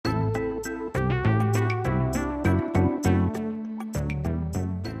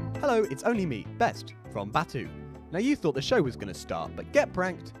Hello, it's only me, Best, from Batu. Now you thought the show was going to start, but get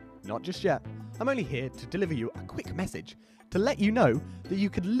pranked. Not just yet. I'm only here to deliver you a quick message to let you know that you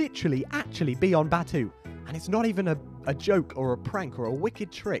could literally actually be on Batu. And it's not even a joke or a prank or a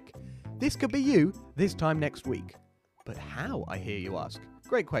wicked trick. This could be you this time next week. But how, I hear you ask?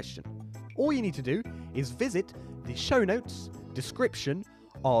 Great question. All you need to do is visit the show notes description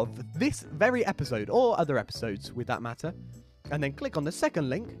of this very episode, or other episodes with that matter, and then click on the second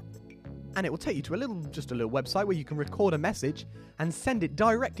link, and it will take you to just a little website where you can record a message and send it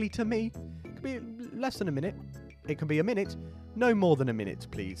directly to me. It could be less than a minute. It can be a minute. No more than a minute,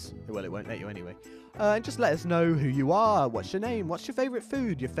 please. Well, it won't let you anyway. And just let us know who you are, what's your name, what's your favourite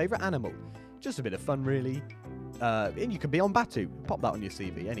food, your favourite animal. Just a bit of fun, really. And you can be on Batu. Pop that on your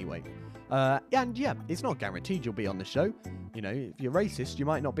CV anyway. And yeah, it's not guaranteed you'll be on the show. You know, if you're racist, you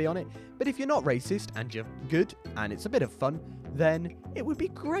might not be on it. But if you're not racist and you're good and it's a bit of fun, then it would be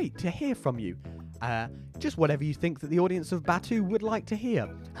great to hear from you. Just whatever you think that the audience of Batu would like to hear.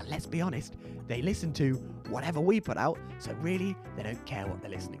 And let's be honest, they listen to whatever we put out, so really, they don't care what they're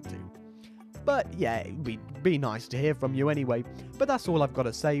listening to. But yeah, it'd be nice to hear from you anyway. But that's all I've got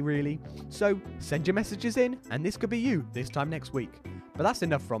to say, really. So send your messages in, and this could be you this time next week. But that's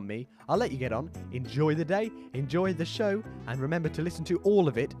enough from me. I'll let you get on. Enjoy the day, enjoy the show, and remember to listen to all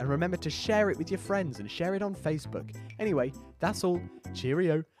of it, and remember to share it with your friends and share it on Facebook. Anyway, that's all.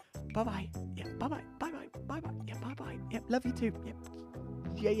 Cheerio. Bye-bye. Yeah, bye-bye. Bye-bye. Bye-bye. Yeah, bye-bye. Yeah, love you too.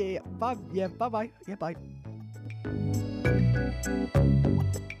 Yeah. Yeah. Bye. Yeah, bye-bye. Yeah, bye.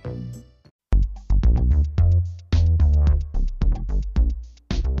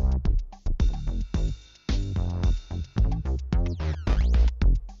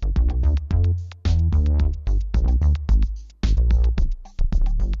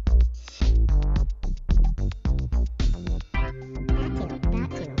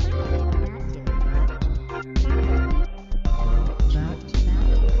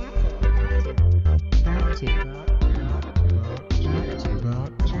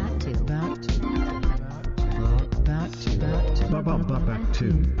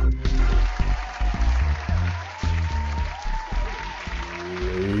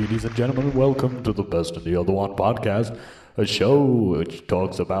 Ladies and gentlemen, welcome to the Best of the Other One podcast, a show which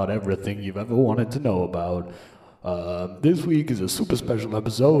talks about everything you've ever wanted to know about. This week is a super special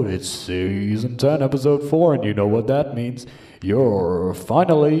episode. It's season 10, episode 4, and you know what that means. You've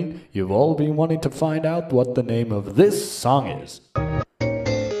all been wanting to find out what the name of this song is.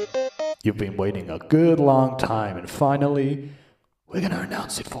 You've been waiting a good long time, and finally, we're gonna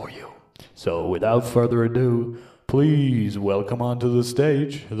announce it for you. So without further ado, please welcome onto the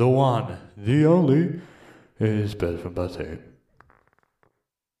stage the one, the only, is Best from Batu.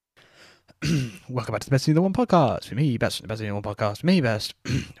 Welcome back to the Best of the One podcast. With me, Best from the Best of the One podcast. Me, Best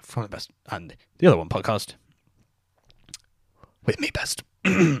from the Best and the Other One podcast. With me, Best.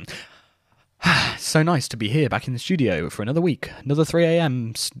 So nice to be here back in the studio for another week. Another 3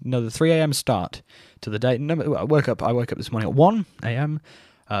 a.m. start to the day. No, I woke up this morning at 1 a.m.,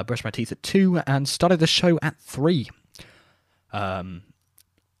 brushed my teeth at 2, and started the show at 3.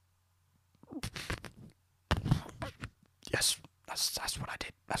 Yes, that's what I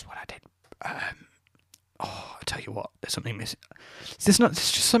did. I tell you what, there's something missing. There's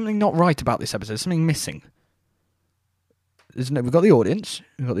just something not right about this episode. There's something missing. We've got the audience.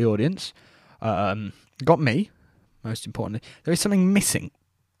 Got me, most importantly. There is something missing.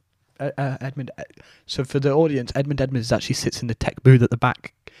 Edmund. So for the audience, Edmund Edmonds actually sits in the tech booth at the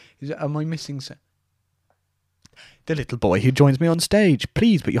back. Am I missing? The little boy who joins me on stage.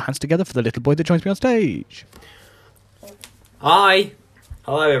 Please put your hands together for the little boy that joins me on stage. Hi.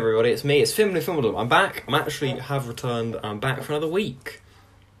 Hello everybody, it's me, it's Fimley Fimbledom. I'm back. Have returned. I'm back for another week.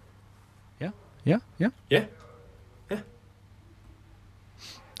 Yeah.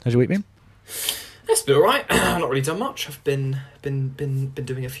 How's your week been? It's been alright. Not really done much. I've been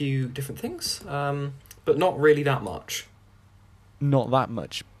doing a few different things, but not really that much. Not that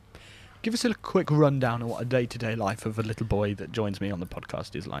much. Give us a quick rundown of what a day-to-day life of a little boy that joins me on the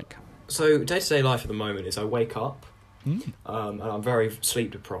podcast is like. So day-to-day life at the moment is I wake up, and I'm very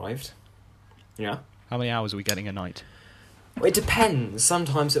sleep deprived. Yeah. How many hours are we getting a night? Well, it depends.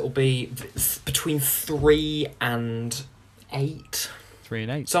 Sometimes it'll be between 3 and 8. 3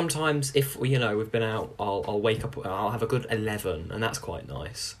 and 8. Sometimes, if we've been out, I'll wake up. I'll have a good 11, and that's quite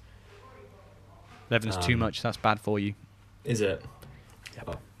nice. 11's too much. That's bad for you. Is it?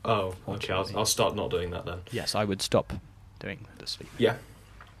 Yep. Oh, okay. I'll start not doing that then. Yes, I would stop doing the sleep. Yeah.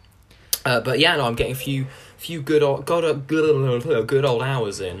 But yeah, no, I'm getting a few good old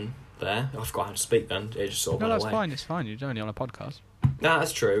hours in there. I forgot how to speak then. It just sort of No, went that's away. fine. It's fine. You're only on a podcast. Nah,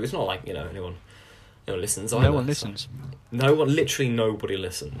 that's true. It's not like, anyone listens. No either, one so- listens. No one, literally nobody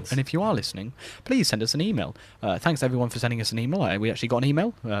listens. And if you are listening, please send us an email. Thanks everyone for sending us an email. We actually got an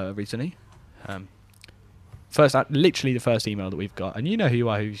email recently. Literally the first email that we've got, and you know who you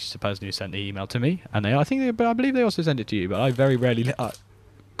are, who's the person who sent the email to me, and I believe they also send it to you, but I very rarely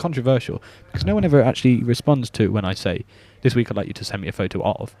controversial because no one ever actually responds to when I say this week I'd like you to send me a photo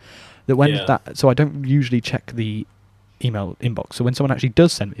of that when Yeah. so I don't usually check the email inbox, so when someone actually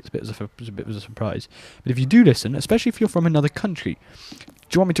does send me, it's a bit of a surprise. But if you do listen, especially if you're from another country, do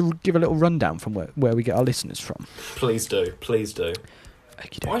you want me to give a little rundown from where we get our listeners from? Please do.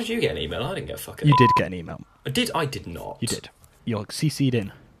 Okey-doke. Why did you get an email? I didn't get a fucking You email. did get an email. I did not. You did. You're CC'd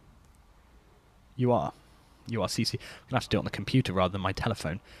in. You are CC'd. I'm going to have to do it on the computer rather than my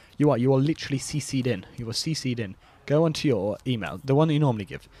telephone. You are literally CC'd in. You are CC'd in. Go onto your email, the one that you normally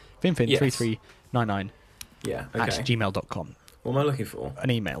give, finfin3399 Yeah, at okay. gmail.com. What am I looking for? An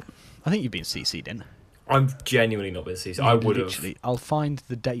email. I think you've been CC'd in. I'm genuinely not been CC'd. I would have. Literally. I'll find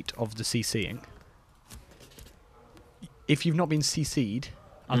the date of the CCing. If you've not been CC'd,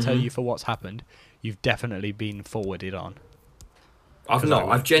 I'll tell Mhm. you for what's happened. You've definitely been forwarded on.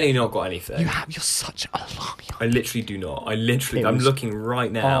 I've genuinely not got anything. You have. You're such a long. I literally do not. It I'm was looking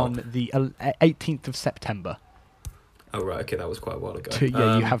right now. On the 18th of September. Oh, right, okay, that was quite a while ago.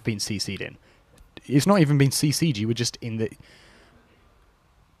 You have been CC'd in. It's not even been CC'd, you were just in the...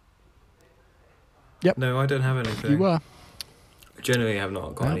 Yep. No, I don't have anything. You were. I genuinely have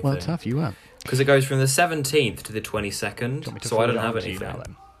not got anything. Well, tough, you were. Because it goes from the 17th to the Do you want me 22nd, to so I forward don't it have on to you anything. now,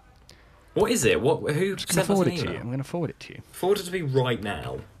 then? What is it? Who I'm just going to sent us forward an it to you. email? I'm going to forward it to you. Forward it to me right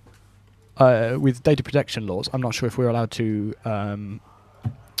now. With data protection laws, I'm not sure if we're allowed to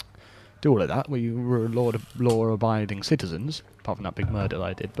do all of that. We were law-abiding citizens, apart from that big murder that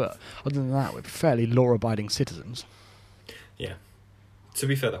I did. But other than that, we're fairly law-abiding citizens. Yeah. To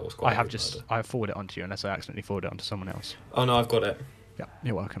be fair, that was quite I a have big just... murder. I have forwarded it onto you, unless I accidentally forward it onto someone else. Oh, no, I've got it. Yeah,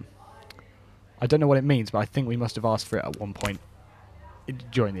 you're welcome. I don't know what it means, but I think we must have asked for it at one point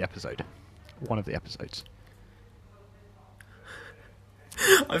during the episode. One of the episodes.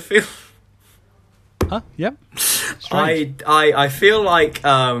 I feel... Huh? Yep. Strange. I feel like...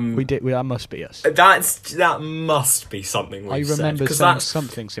 We did. That must be us. That must be something we've I said. remember 'Cause saying that's,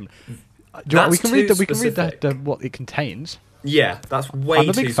 something similar. Do you want- we that's can read too the, we can read specific. what it contains. Yeah, that's way I'm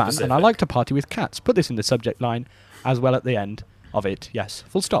a too big fan, specific. and I like to party with cats. Put this in the subject line, as well at the end of it. Yes.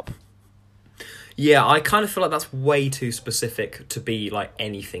 Full stop. Yeah, I kind of feel like that's way too specific to be like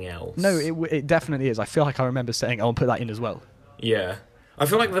anything else. No, it definitely is. I feel like I remember saying, "I'll put that in as well." Yeah. I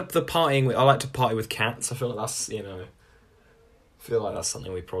feel like the partying... I like to party with cats. I feel like that's, I feel like that's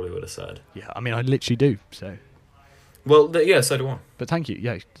something we probably would have said. Yeah. I mean, I literally do. So, Well, yeah, so do I. but thank you.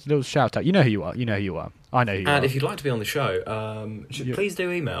 Yeah. Little shout out. You know who you are. You know who you are. I know who you are. And if you'd like to be on the show, Yeah. please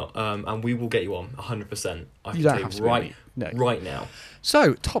do email, and we will get you on 100%. I can You don't tell have to you be right, me. No. right now.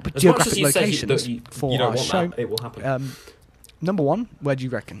 So, top As much as geographic you say locations you for don't our want show. that, it will happen. Number one, where do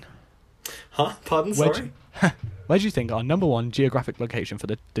you reckon? Huh? Pardon? Where'd Sorry? Where do you think our number one geographic location for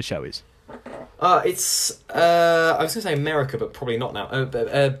the show is? It's... I was going to say America, but probably not now.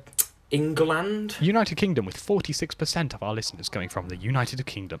 England? United Kingdom, with 46% of our listeners coming from the United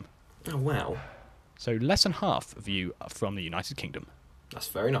Kingdom. Oh, wow. So less than half of you are from the United Kingdom. That's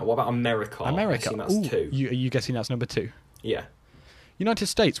very nice. What about America? America, I assume that's ooh, 2. are you guessing that's number 2? Yeah. United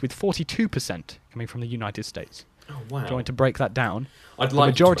States, with 42% coming from the United States. Oh, wow. Do you want to break that down? I'd The like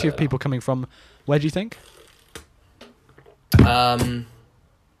majority to of people coming from, where do you think?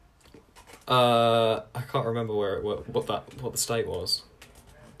 I can't remember what the state was.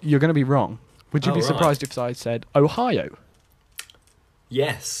 You're going to be wrong. Would you Oh, be right. surprised if I said Ohio,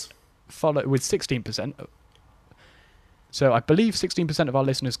 Yes. followed with 16%? So I believe 16% of our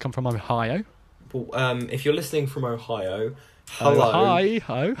listeners come from Ohio. Well, if you're listening from Ohio, hello.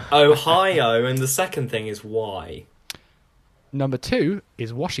 Ohio. Ohio, and the second thing is why. Number 2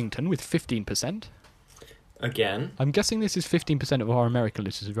 is Washington with 15%. Again, I'm guessing this is 15% of our American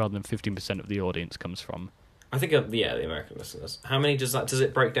listeners rather than 15% of the audience comes from. I think the American listeners. How many does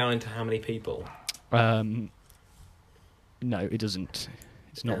it break down into how many people? No, it doesn't.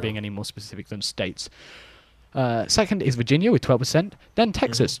 It's not No. being any more specific than states. Second is Virginia with 12%, then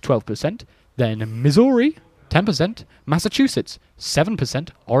Texas 12%, then Missouri 10%, Massachusetts 7%,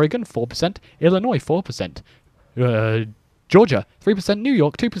 Oregon 4%, Illinois 4%, Georgia 3%, New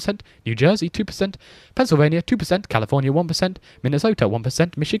York 2%, New Jersey 2%, Pennsylvania 2%, California 1%, Minnesota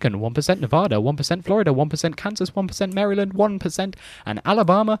 1%, Michigan 1%, Nevada 1%, Florida 1%, Kansas 1%, Maryland 1%, and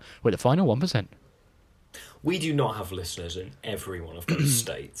Alabama with a final 1%. We do not have listeners in every one of those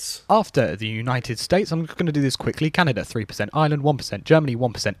states. After the United States, I'm going to do this quickly. Canada, 3%. Ireland, 1%. Germany,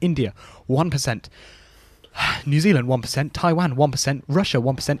 1%. India, 1%. New Zealand, 1%. Taiwan, 1%. Russia,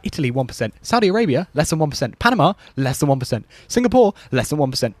 1%. Italy, 1%. Saudi Arabia, less than 1%. Panama, less than 1%. Singapore, less than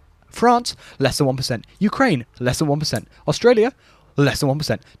 1%. France, less than 1%. Ukraine, less than 1%. Australia, less than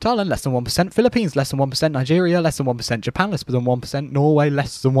 1%. Thailand, less than 1%. Philippines, less than 1%. Nigeria, less than 1%. Japan, less than 1%. Norway,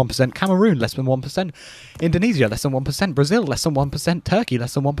 less than 1%. Cameroon, less than 1%. Indonesia, less than 1%. Brazil, less than 1%. Turkey,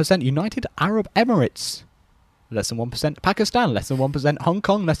 less than 1%. United Arab Emirates, less than 1%. Pakistan, less than 1%. Hong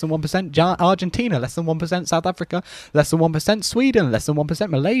Kong, less than 1%. Argentina, less than 1%. South Africa, less than 1%. Sweden, less than 1%.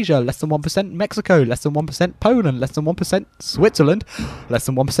 Malaysia, less than 1%. Mexico, less than 1%. Poland, less than 1%. Switzerland, less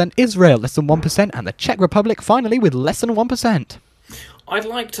than 1%. Israel, less than 1%. And the Czech Republic, finally, with less than 1%. I'd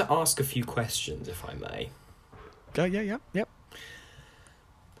like to ask a few questions, if I may. Yep.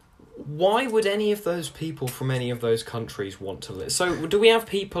 Why would any of those people from any of those countries want to live? So, do we have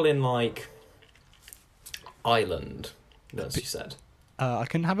people in, like, Ireland, as you said? I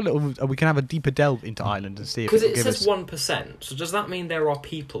can have a little. We can have a deeper delve into Ireland and see if because it it give says us 1%. So does that mean there are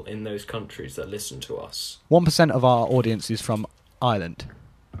people in those countries that listen to us? 1% of our audience is from Ireland.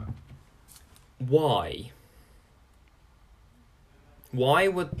 Why? Why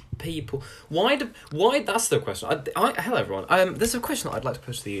would people? Why? That's the question. Hello, everyone. There's a question that I'd like to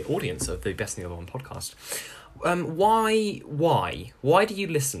pose to the audience of the Best in the Other One podcast. Why do you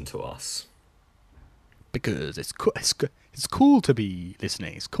listen to us? Because it's cool to be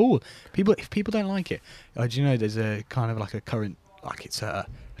listening. It's cool. If people don't like it, do you know there's a kind of like a current, like it's a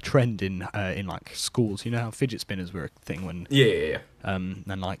trend in like schools. You know how fidget spinners were a thing when Yeah. and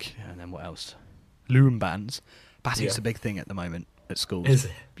then what else? Loom bands. Batty's a big thing at the moment at schools. Is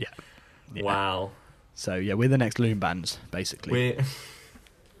it? Yeah. Wow. So yeah, we're the next loom bands, basically.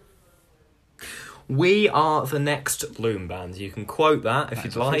 We are the next loom bands. You can quote that if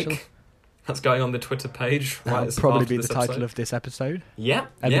you'd like. Official. That's going on the Twitter page. That'll probably be the title of this episode. Yeah.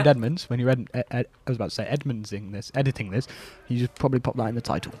 Edmund Edmonds. When you're I was about to say editing this, you just probably pop that in the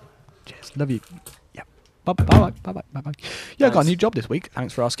title. Cheers. Love you. Yeah. Bye. Yeah, I got a new job this week.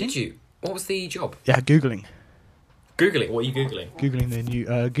 Thanks for asking. Did you? What was the job? Yeah, Googling. Googling? What are you Googling? Googling the new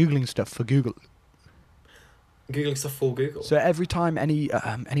Googling stuff for Google. Googling stuff for Google? So every time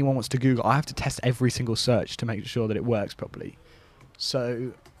anyone wants to Google, I have to test every single search to make sure that it works properly.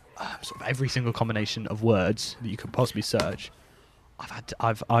 So sort of every single combination of words that you could possibly search, I've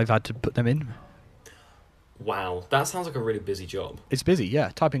had to put them in. Wow, that sounds like a really busy job. It's busy,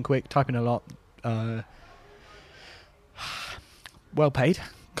 yeah. Typing quick, typing a lot. Well paid.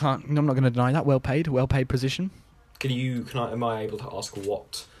 I'm not going to deny that. Well paid position. Am I able to ask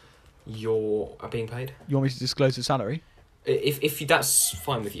what you're being paid? You want me to disclose the salary? If that's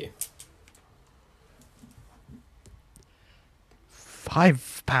fine with you.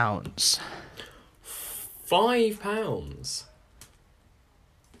 £5. £5?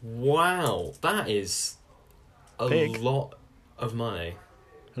 Wow, that is a Big. lot of money.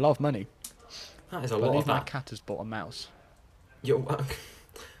 A lot of money. That is a I lot believe of my that. cat has bought a mouse.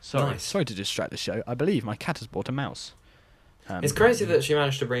 Sorry. Sorry to distract the show. I believe my cat has bought a mouse. It's crazy that she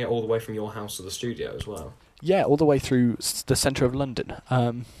managed to bring it all the way from your house to the studio as well. Yeah, all the way through the centre of London.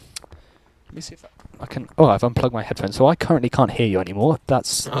 Let me see if I can... Oh, I've unplugged my headphones, so I currently can't hear you anymore. I'm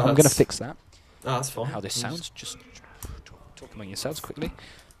going to fix that. Oh, that's fine. How this sounds. Just talk among yourselves quickly.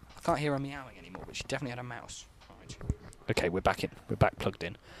 I can't hear her meowing anymore, but she definitely had a mouse. Right. Okay, we're back in. We're back plugged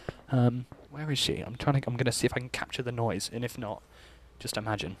in. Where is she? I'm going to see if I can capture the noise, and if not, just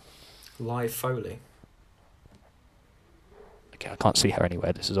imagine. Live Foley. Okay, I can't see her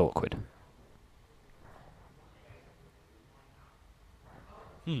anywhere. This is awkward.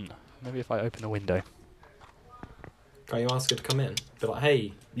 Maybe if I open the window. Can't you ask her to come in? Be like,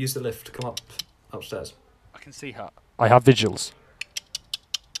 hey, use the lift, come upstairs. I can see her. I have visuals.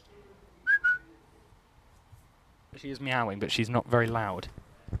 She is meowing, but she's not very loud.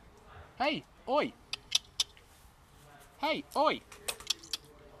 Hey, oi! Hey, oi!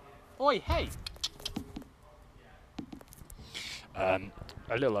 Oi, hey! A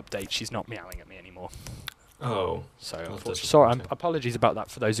little update, she's not meowing at me anymore. Oh. So, apologies about that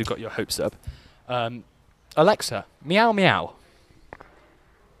for those who got your hopes up. Alexa, meow meow.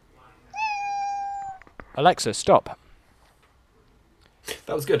 Alexa, stop.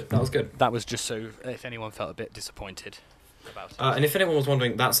 That was good. That was just so if anyone felt a bit disappointed about it. And if anyone was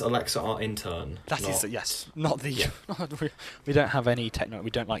wondering, that's Alexa, our intern. That is, yes, not the... Yeah. we don't have any techno... We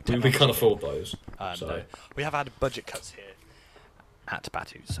don't like technology. We can't afford those. So. No. We have had budget cuts here at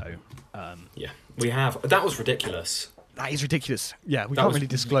Batu, so... yeah, we have. That was ridiculous. That is ridiculous. Yeah, we can't really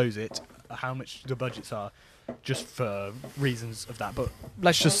disclose it. how much the budgets are, just for reasons of that. But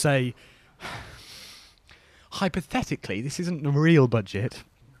let's just say, hypothetically, this isn't the real budget.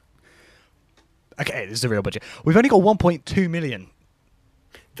 Okay, this is the real budget. We've only got 1.2 million.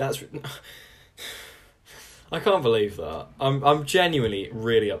 That's. I can't believe that. I'm genuinely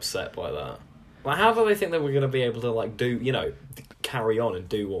really upset by that. Like, how do they think that we're going to be able to carry on and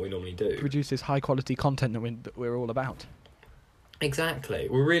do what we normally do? Produce this high quality content that we're all about. Exactly.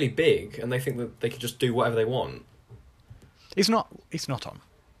 We're really big, and they think that they can just do whatever they want. It's not on.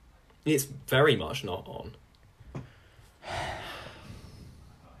 It's very much not on.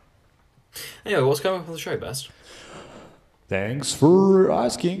 Anyway, what's going on the show, Best? Thanks for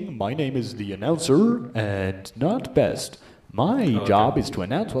asking. My name is the announcer, and not Best. My job is to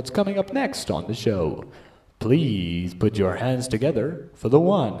announce what's coming up next on the show. Please put your hands together for the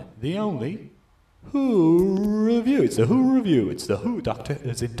one, the only, Who Review. It's the Who Review. It's the Who Doctor,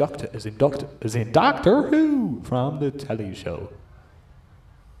 as in Doctor Who from the telly show.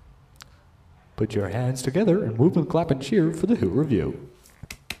 Put your hands together and move and clap and cheer for the Who Review.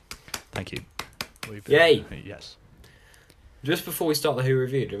 Thank you. Yay! Yes. Just before we start the Who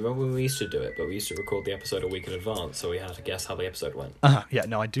Review, do you remember when we used to do it, but we used to record the episode a week in advance, so we had to guess how the episode went? Yeah,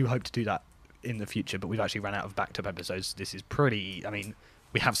 no, I do hope to do that in the future, but we've actually run out of backed-up episodes. This is pretty... I mean,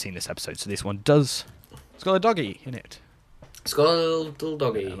 we have seen this episode, so this one does... It's got a doggy in it. It's got a little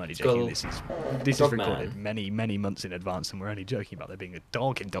doggy. I'm only joking. This is recorded man. many months in advance, and we're only joking about there being a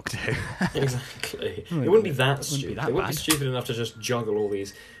dog in Doctor Who. Exactly. It wouldn't be that stupid. that They wouldn't be bad. stupid enough to just juggle all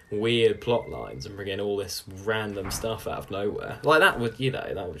these weird plot lines and bring in all this random stuff out of nowhere. Like, that would,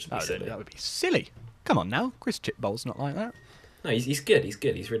 that would just be silly. That would be silly. Come on now, Chris Chibbol's not like that. No, he's good. He's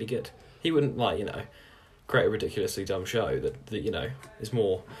good. He's really good. He wouldn't, create a ridiculously dumb show that is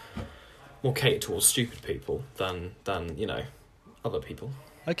more catered towards stupid people than other people.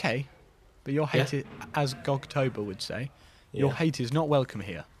 Okay, but your hate, as Gogtober would say, your hate is not welcome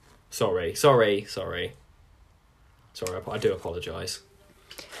here. Sorry. I do apologise.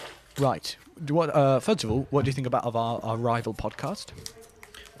 Right. First of all, what do you think about our rival podcast?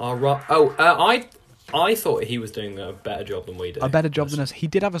 I thought he was doing a better job than we did. A better job than us. He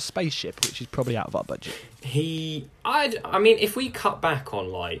did have a spaceship, which is probably out of our budget. I mean, if we cut back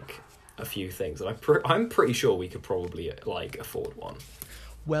on a few things, I'm pretty sure we could probably afford one.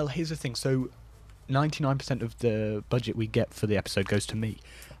 Well, here's the thing. So, 99% of the budget we get for the episode goes to me,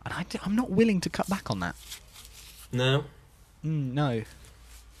 and I'm not willing to cut back on that. No. No.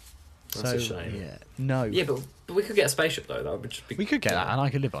 That's a shame. Yeah. No. Yeah, but we could get a spaceship though. That would just be. We could get that, and I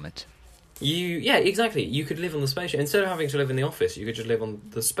could live on it. Yeah, exactly. You could live on the spaceship instead of having to live in the office. You could just live on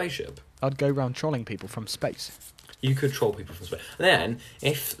the spaceship. I'd go around trolling people from space. You could troll people from space. And then,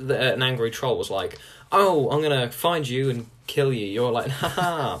 if an angry troll was like, "Oh, I'm gonna find you and kill you," you're like,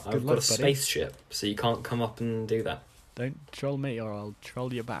 "Haha, I've got a spaceship, so you can't come up and do that." Don't troll me, or I'll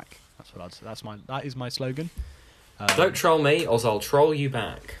troll you back. That's what I'd say. That is my slogan. Don't troll me, or I'll troll you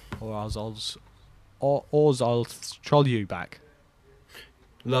back. Or I'll troll you back.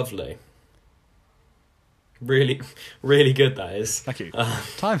 Lovely. Really, really good. That is. Thank you.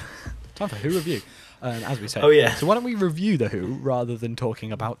 Time for Who Review. As we said. Oh, yeah. So why don't we review the Who rather than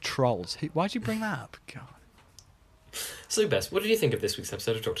talking about trolls? Why'd you bring that up? God. So, Best, what did you think of this week's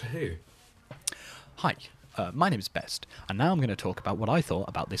episode of Doctor Who? Hi, my name is Best, and now I'm going to talk about what I thought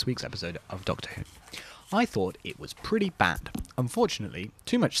about this week's episode of Doctor Who. I thought it was pretty bad. Unfortunately,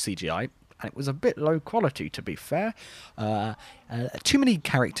 too much CGI, and it was a bit low quality, to be fair. Too many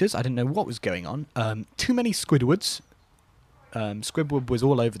characters, I didn't know what was going on. Too many Squidwards. Squidward was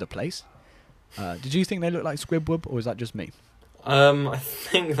all over the place. Did you think they looked like Squidward, or was that just me? I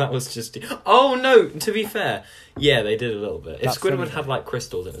think that was just... Oh, no, to be fair. Yeah, they did a little bit. If Squidward had,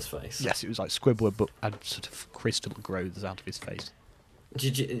 crystals in his face. Yes, it was like Squidward, but had sort of crystal growths out of his face.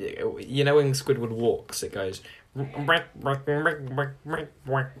 You know when Squidward walks, it goes... like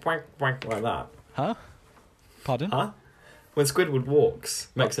that. Huh? Pardon? Huh? When Squidward walks,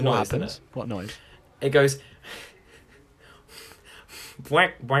 makes a noise, doesn't it? What noise? It goes...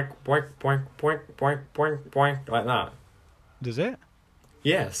 like that. Does it?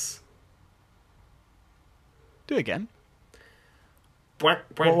 Yes. Do it again. Hang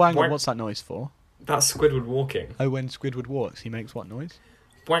on, what's that noise for? That's Squidward walking. Oh, when Squidward walks, he makes what noise?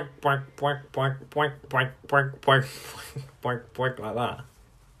 Like that.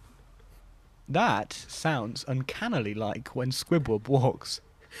 That sounds uncannily like when Squidward walks.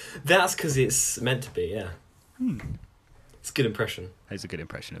 That's because it's meant to be, yeah. It's a good impression. It's a good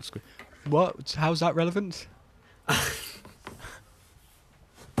impression of Squidward. What? How's that relevant?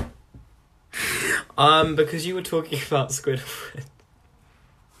 Because you were talking about Squidward.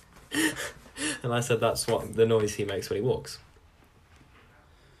 And I said that's what the noise he makes when he walks.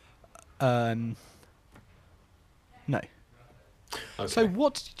 No. Okay. So,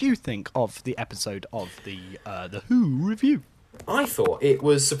 what did you think of the episode of the Who review? I thought it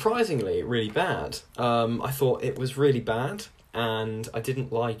was surprisingly really bad. I thought it was really bad, and I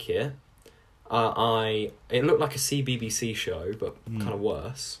didn't like it. It looked like a CBBC show, but kind of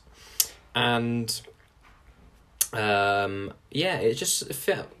worse. And it just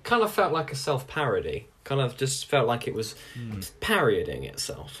felt like a self-parody. Kind of just felt like it was parodying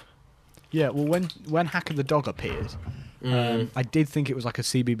itself. Yeah, well, when Hacker the Dog appeared, I did think it was like a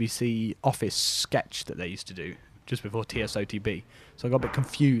CBBC Office sketch that they used to do just before TSOTB. So I got a bit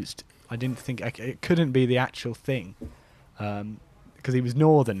confused. I didn't think it couldn't be the actual thing because he was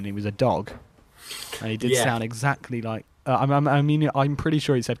northern and he was a dog, and he did sound exactly like. I'm pretty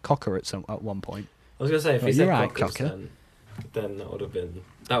sure he said cocker at one point. I was gonna say if he You're said right, cocker, then that would have been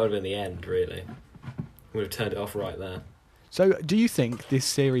the end. Really, would have turned it off right there. So, do you think this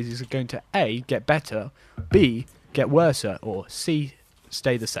series is going to A, get better, B, get worse, or C,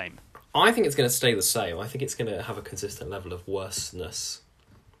 stay the same? I think it's going to stay the same. I think it's going to have a consistent level of worseness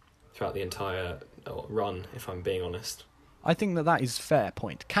throughout the entire run, if I'm being honest. I think that is a fair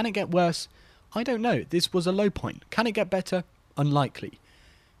point. Can it get worse? I don't know. This was a low point. Can it get better? Unlikely.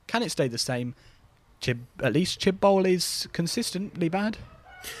 Can it stay the same? At least Chib Bowl is consistently bad.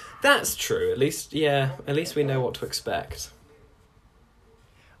 That's true. At least we know what to expect.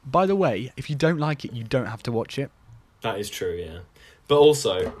 By the way, if you don't like it, you don't have to watch it. That is true, yeah. But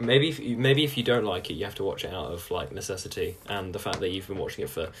also, maybe if you don't like it, you have to watch it out of like necessity and the fact that you've been watching it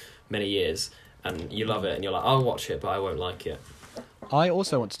for many years and you love it and you're like, I'll watch it, but I won't like it. I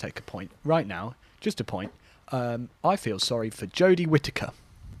also want to take a point right now, just a point. I feel sorry for Jodie Whittaker.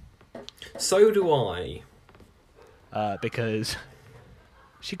 So do I. Because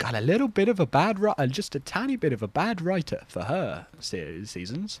she got a little bit of a bad just a tiny bit of a bad writer for her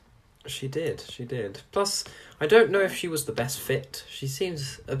seasons. She did. Plus, I don't know if she was the best fit. She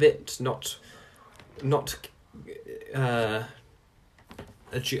seems a bit not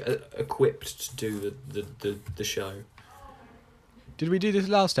equipped to do the show. Did we do this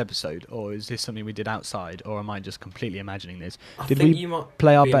last episode, or is this something we did outside, or am I just completely imagining this? I Did think we you might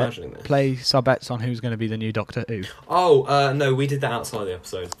play our be imagining this. place our bets on who's going to be the new Doctor Who? Oh, no, we did that outside the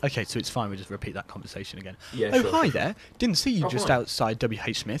episode. Okay, so it's fine. We just repeat that conversation again. Yeah, Oh, sure, hi sure. there. Didn't see you just hi. outside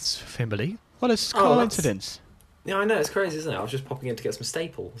W.H. Smith's, Fimberley. What a that's- coincidence. Yeah, I know, it's crazy, isn't it? I was just popping in to get some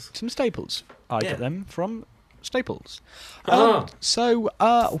staples. Some staples. I Yeah. get them from Staples. Ah.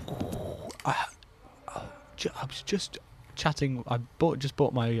 I was just chatting. I just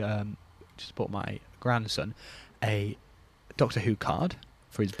bought my grandson a Doctor Who card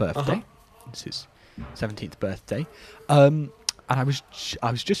for his birthday. It's his 17th birthday. And I was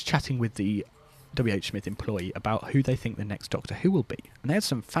just chatting with the W.H. Smith employee about who they think the next Doctor Who will be, and they had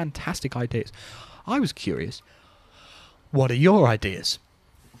some fantastic ideas. I was curious. What are your ideas?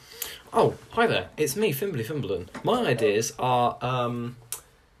 Oh, hi there. It's me, Fimbley Fimbledon. My ideas are,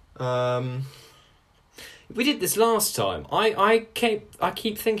 we did this last time. I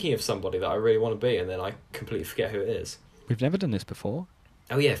keep thinking of somebody that I really want to be, and then I completely forget who it is. We've never done this before.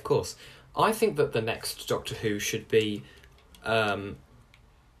 Oh yeah, of course. I think that the next Doctor Who should be,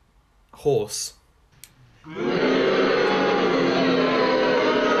 Horse.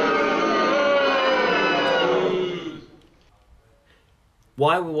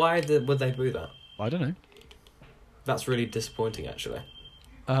 Why would they do that? I don't know. That's really disappointing, actually.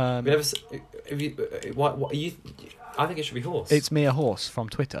 Um, I think it should be Horse. It's Mia Horse from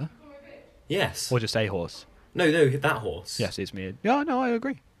Twitter, Yes. or just a horse. No, that Horse. Yes, it's Mia. Yeah, no, I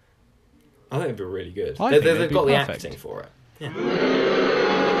agree. I think it'd be really good. I think it'd They've be got perfect. the acting for it. Yeah.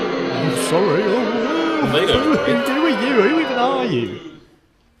 I'm sorry. They don't agree. Who are you? Who even are you?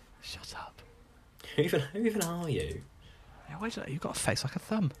 Shut up. Who even are you? You've got a face like a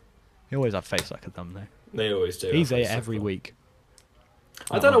thumb. You always have a face like a thumb, though. They always do. He's I here think every so. week.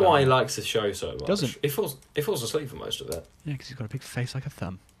 I don't know why he likes the show so much. Doesn't. He falls asleep for most of it. Yeah, because he's got a big face like a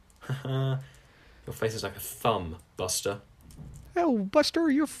thumb. Your face is like a thumb, Buster. Oh, Buster,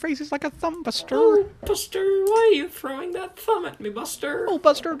 your face is like a thumb, Buster. Oh, Buster, why are you throwing that thumb at me, Buster? Oh,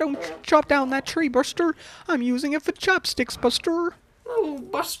 Buster, don't chop down that tree, Buster. I'm using it for chopsticks, Buster. Oh,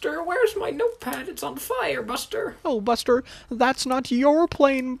 Buster, where's my notepad? It's on fire, Buster. Oh, Buster, that's not your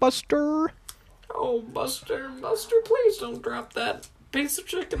plane, Buster. Oh, Buster, please don't drop that piece of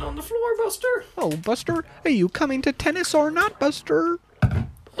chicken on the floor, Buster. Oh, Buster, are you coming to tennis or not, Buster?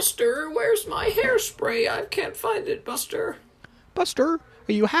 Buster, where's my hairspray? I can't find it, Buster. Buster,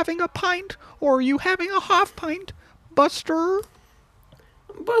 are you having a pint or are you having a half pint, Buster?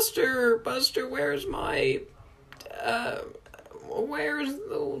 Buster, where's my... where's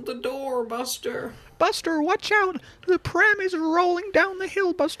the door, Buster? Buster, watch out! The pram is rolling down the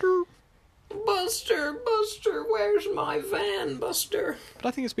hill, Buster. Buster, where's my van, Buster? But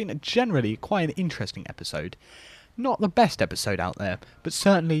I think it's been generally quite an interesting episode. Not the best episode out there, but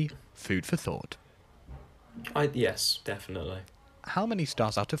certainly food for thought. Yes, definitely. How many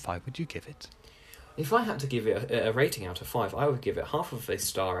stars out of 5 would you give it? If I had to give it a rating out of 5, I would give it half of a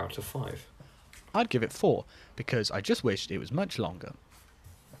star out of 5. I'd give it 4, because I just wished it was much longer.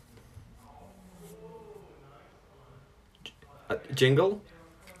 Jingle?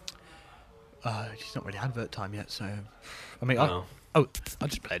 It's not really advert time yet, so... I mean, Oh. I'll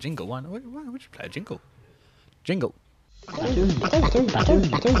just play a jingle. Why would you play a jingle? Jingle.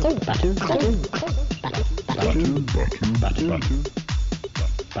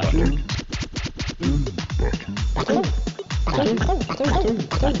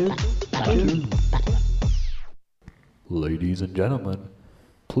 Ladies and gentlemen,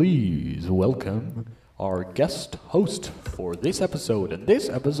 please welcome our guest host for this episode, and this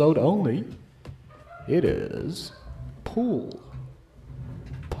episode only. It is Paul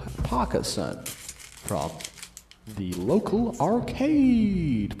Parkinson from the local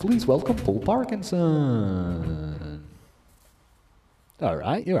arcade. Please welcome Paul Parkinson.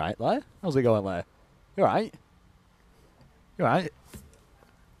 Alright, you're right, there. How's it going there? You're right. You're right.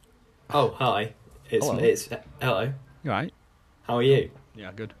 Oh, hi. It's hello. You're right. How are you?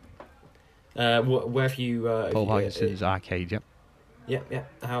 Yeah, good. Where have you... Paul Parkinson's arcade, yep. Yeah.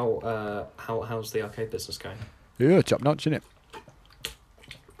 How's the arcade business going? Yeah, top notch, innit?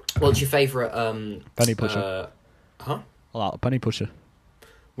 What's your favourite... Penny pusher. Huh? I like the penny pusher.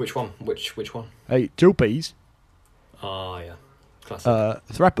 Which one? Which one? Hey, 2p's. Ah, yeah. Classic.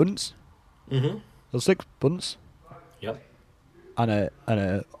 Threepence. Mm-hmm. A sixpence. Yep. And a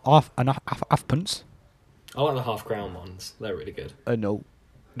halfpence. I like the half-crown ones. They're really good. No,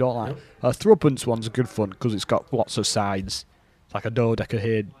 don't like. No? Threepence one's good fun because it's got lots of sides. It's like a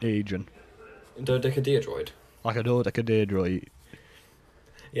dodecahedron. Dodecadroid. Like a dodecahedron.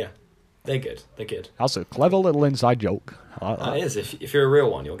 Yeah. They're good. That's a clever little inside joke. I like that. That is. If you're a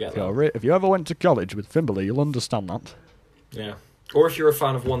real one, you'll get that. If you ever went to college with Fimberley, you'll understand that. Yeah. Or if you're a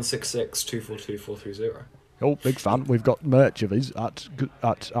fan of 166242430. Oh, big fan. We've got merch of his at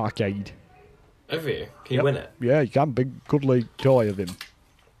arcade. Have you? Can you win it? Yeah, you can. Big, cuddly toy of him.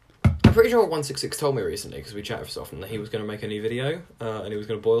 I'm pretty sure 166 told me recently, because we chatted so often, that he was going to make a new video, and he was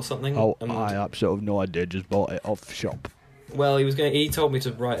going to boil something. Oh, and I absolutely have no idea. Just bought it off shop. Well, he told me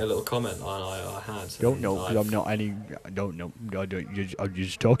to write a little comment, and I had. Don't know, because I'm not any... I don't know. I'm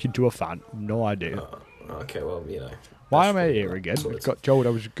just talking to a fan. No idea. Okay, well, you know. Why am I here again? I got told I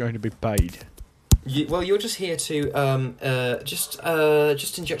was going to be paid. You're just here to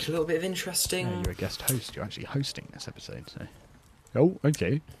just inject a little bit of interesting... Yeah, you're a guest host. You're actually hosting this episode, so... Oh,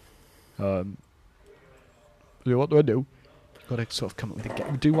 okay. So what do I do? You've got to sort of come up with a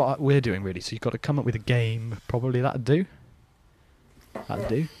game. Do what we're doing, really. So you've got to come up with a game. Probably that'd do. That'd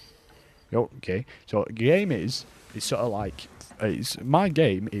do. Oh, okay. So the game is... It's sort of like... my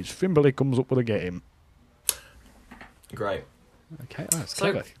game is Fimberley comes up with a game. Great. Okay, that's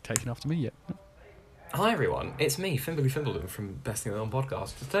So- clever. Taking after me, yeah. Hi everyone, it's me, Fimberly Fimbledon from Best Thing On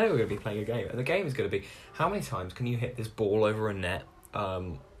Podcast. Today we're going to be playing a game, and the game is going to be how many times can you hit this ball over a net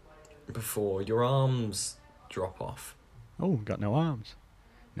before your arms drop off? Oh, got no arms.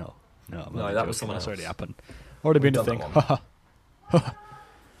 No, I'm No, only that was joking. someone That's already else. happened. Already been a We've thing. done that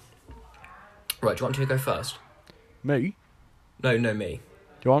Right, do you want to go first? Me? No, me.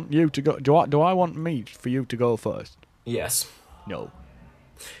 Do you want you to go? Do I want me for you to go first? Yes. No,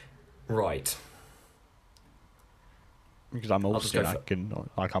 Right. because I'm I'll just go hosting.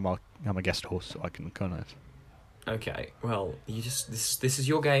 I can I'm a guest host, so I can kind of. Okay. Well, you just this is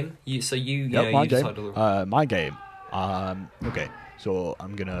your game. You Yep, you my decide game. to... My game. Okay, so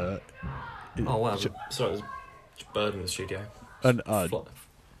I'm gonna. Oh wow! sh- Sorry, there's a bird in the studio. And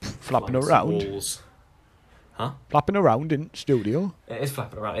flapping around, flapping around in studio. It is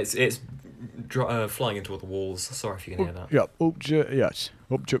flapping around. It's flying into all the walls. Sorry if you can hear that. Yep. Yes.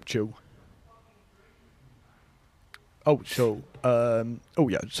 Up chup chew. Oh, so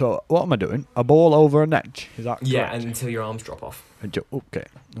yeah. So what am I doing? A ball over a net. Is that Yeah, correct? and until your arms drop off. Okay.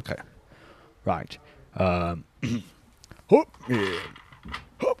 Right. Hop, yeah.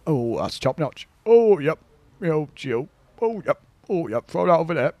 Hop. Oh, that's top notch. Oh, yep. Oh, Joe. Oh, yep. Oh, yep. Throw that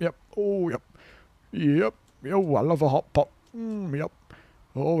over there. Yep. Oh, yep. Yep. Oh, I love a hot pot. Yep.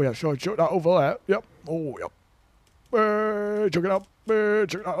 Oh, yeah. So chuck that over there. Yep. Oh, yep. Chuck it up.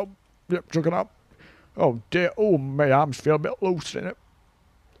 Chuck that up. Yep. Chuck it up. Oh, dear. Oh, my arms feel a bit loose in it.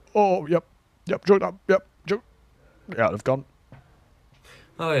 Oh, yep, joined up, yep, yeah, they've gone.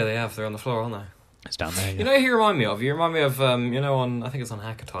 Oh yeah, they have. They're on the floor, aren't they? It's down there. Yeah. You know who you remind me of? You remind me of on I think it's on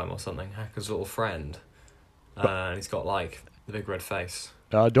Hacker Time or something. Hacker's little friend, and he's got like the big red face.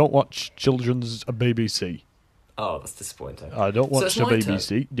 I don't watch children's BBC. Oh, that's disappointing. I don't watch the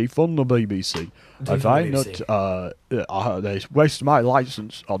BBC. Defund the BBC. I find that they waste my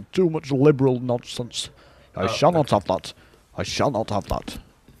license on too much liberal nonsense. I shall not have that. I shall not have that.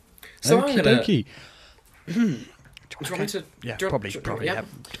 So I'm gonna. Okey-dokey. Do you want me to? Yeah, do you want- probably. Yeah.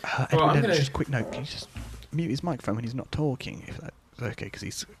 Edward, gonna- just a quick note. Can you just mute his microphone when he's not talking? If that's okay, because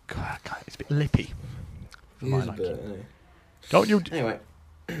he's a bit lippy. For my liking. Don't you? Anyway,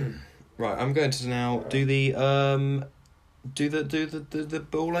 right. I'm going to now do the the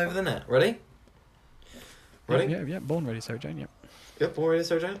ball over the net. Ready? Ready? Yeah. Born ready, Sarah Jane. Yeah. Yep. Ball ready,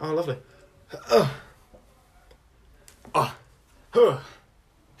 Sarah Jane. Oh, lovely.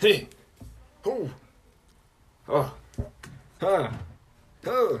 Hey. Oh. Oh. Ha.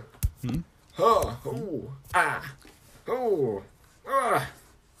 Oh. Ha. Oh. Ah. Oh. Ah.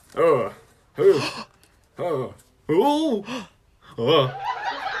 Oh. Oh. Oh. Oh.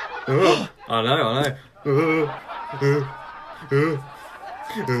 Oh. I know. Oh,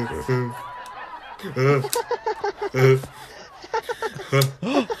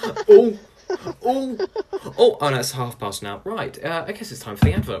 no, it's 1:30 now. Right, I guess it's time for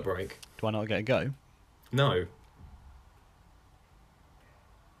the advert break. Do I not get a go? No.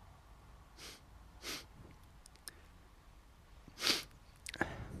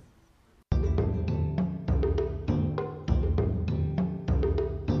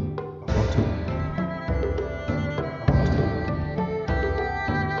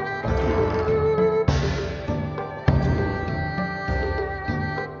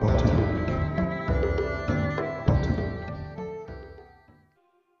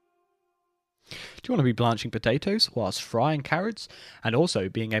 Do you want to be blanching potatoes whilst frying carrots and also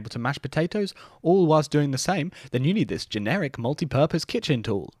being able to mash potatoes all whilst doing the same? Then you need this generic multi-purpose kitchen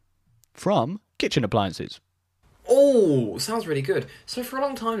tool from Kitchen Appliances. Oh, sounds really good. So for a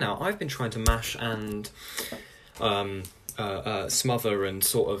long time now, I've been trying to mash and smother and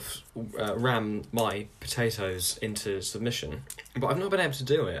sort of ram my potatoes into submission, but I've not been able to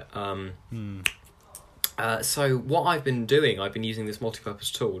do it. So what I've been doing, I've been using this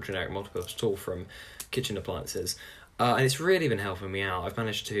multi-purpose tool, generic multi-purpose tool from Kitchen Appliances, and it's really been helping me out. I've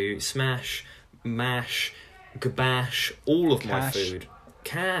managed to smash, mash, gabash all of my food.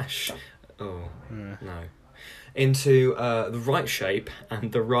 Oh, no. Into the right shape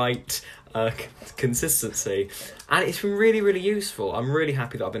and the right consistency, and it's been really, really useful. I'm really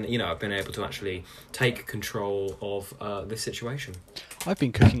happy that I've been able to actually take control of this situation. I've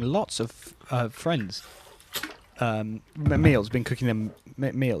been cooking lots of friends' meals. Been cooking them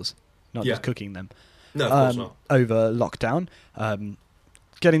meals, not just cooking them. No, of course not. Over lockdown,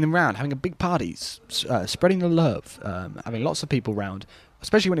 getting them round, having a big parties, spreading the love, having lots of people round.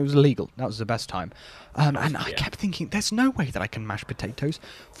 Especially when it was illegal. That was the best time. And I kept thinking, there's no way that I can mash potatoes,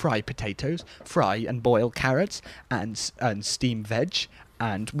 fry and boil carrots, and steam veg,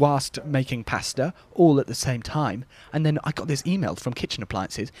 and whilst making pasta, all at the same time. And then I got this email from Kitchen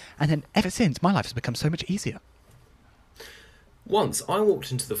Appliances, and then ever since, my life has become so much easier. Once, I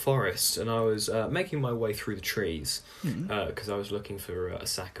walked into the forest, and I was making my way through the trees, because I was looking for a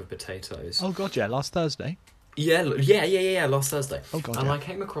sack of potatoes. Oh god, yeah, last Thursday. Yeah, last Thursday. Oh god, and yeah. I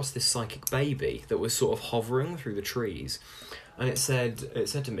came across this psychic baby that was sort of hovering through the trees, and it said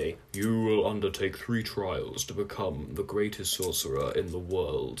to me, "You will undertake 3 trials to become the greatest sorcerer in the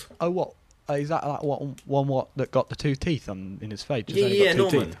world." Oh, what? Is that like one that got the 2 teeth in his face? Yeah,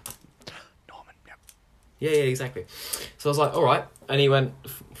 Norman. Norman, yeah. Yeah, exactly. So I was like, all right. And he went,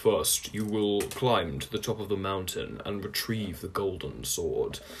 "First, you will climb to the top of the mountain and retrieve the golden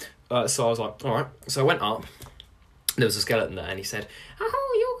sword." So I was like, all right. So I went up. There was a skeleton there, and he said,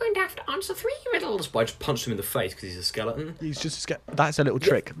 "Oh, you're going to have to answer 3 riddles." But I just punched him in the face because he's a skeleton. He's just that's a little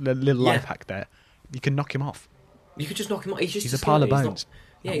trick, little life hack there. You can knock him off. You could just knock him off. He's a pile of bones.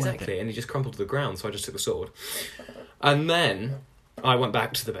 Yeah, exactly. And he just crumpled to the ground, so I just took the sword. And then I went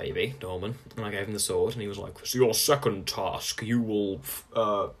back to the baby, Norman, and I gave him the sword, and he was like, "So your second task, you will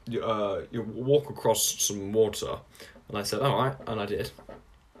you walk across some water." And I said, "All right," and I did.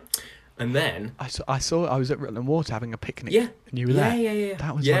 And then I was at Rutland Water having a picnic. Yeah. And you were there. Yeah.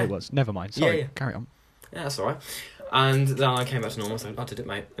 That was what it was. Never mind. Sorry. Yeah. Carry on. Yeah, that's all right. And then I came back to Norman and said, "I did it,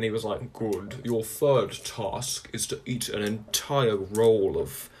 mate." And he was like, "Good. Your third task is to eat an entire roll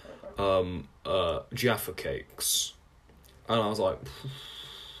of Jaffa cakes." And I was like,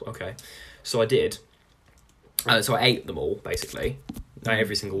 okay. So I did. So I ate them all, basically.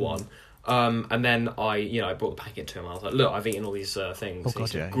 every single one. And then I brought the packet to him. I was like, "Look, I've eaten all these things." Oh, And he God,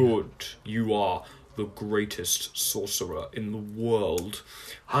 said, yeah, "Good, you are the greatest sorcerer in the world."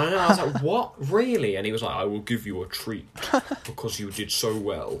 And I was like, "What, really?" And he was like, "I will give you a treat because you did so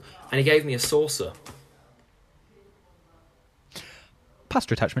well." And he gave me a saucer.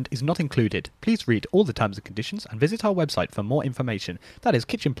 Pasta attachment is not included. Please read all the terms and conditions and visit our website for more information. That is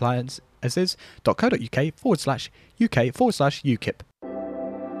kitchenappliances.co.uk/UK/UKIP.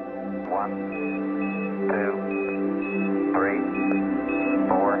 1, 2, 3,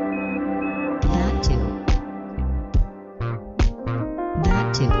 4. That too.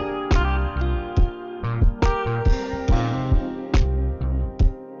 That too.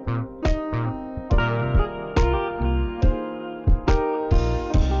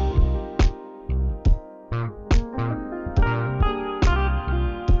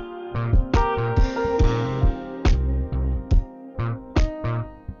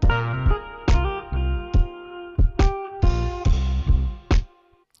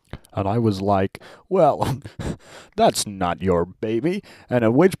 And I was like, well, that's not your baby. And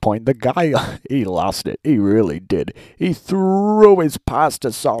at which point the guy, he lost it. He really did. He threw his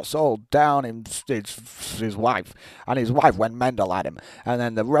pasta sauce all down his wife. And his wife went mental at him. And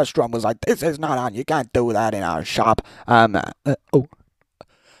then the restaurant was like, this is not on. You can't do that in our shop.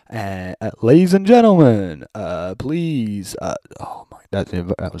 Ladies and gentlemen, please. Oh my,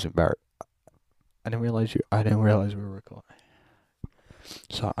 that was embarrassing. I didn't realize we were recording.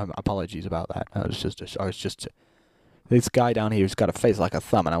 So apologies about that. I was just this guy down here who's got a face like a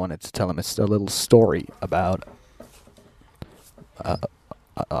thumb, and I wanted to tell him a little story about. I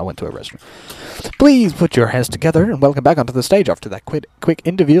went to a restaurant. Please put your hands together and welcome back onto the stage after that quick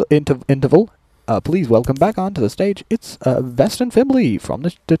interview interval. Please welcome back onto the stage. It's Vest and Fimbley from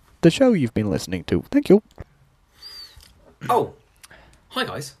the show you've been listening to. Thank you. Oh, hi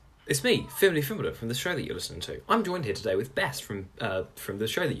guys. It's me, Fimbley Fimbledon, from the show that you're listening to. I'm joined here today with Bess from the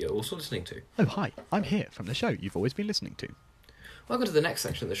show that you're also listening to. Oh, hi. I'm here from the show you've always been listening to. Welcome to the next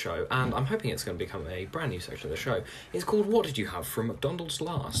section of the show, and I'm hoping it's going to become a brand new section of the show. It's called What Did You Have from McDonald's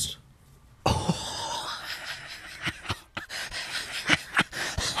Last?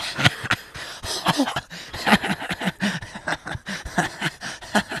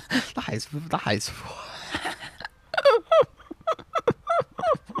 That is.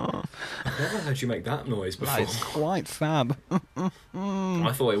 I've never heard you make that noise before. That is quite fab. I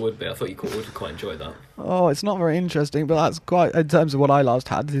thought it would be. I thought you would quite enjoy that. Oh, it's not very interesting, but that's quite, in terms of what I last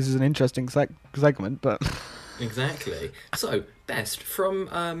had, this is an interesting segment, but... Exactly. So, Best, from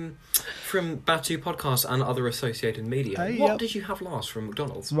Batu Podcast and other associated media, what did you have last from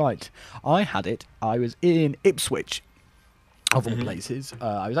McDonald's? Right. I had it. I was in Ipswich, of all places.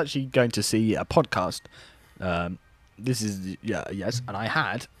 I was actually going to see a podcast. This is, yes, and I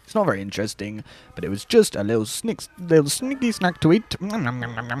had. It's not very interesting, but it was just a little sneaky snack to eat.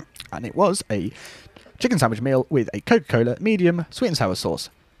 And it was a chicken sandwich meal with a Coca-Cola medium sweet and sour sauce.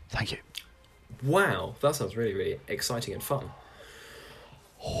 Thank you. Wow, that sounds really, really exciting and fun.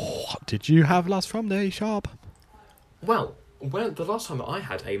 What did you have last from the shop? Well, the last time that I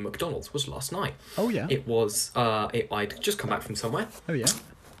had a McDonald's was last night. Oh, yeah. It was, I'd just come back from somewhere. Oh, yeah.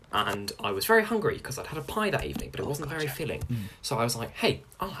 And I was very hungry because I'd had a pie that evening, but it wasn't very filling. So I was like, hey,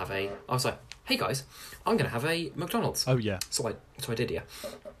 hey guys, I'm going to have a McDonald's. Oh, yeah. So I did, yeah.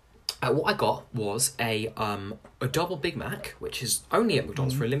 What I got was a double Big Mac, which is only at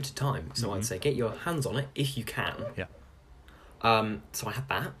McDonald's for a limited time. So I'd say get your hands on it if you can. Yeah. So I had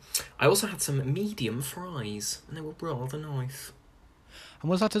that. I also had some medium fries, and they were rather nice. And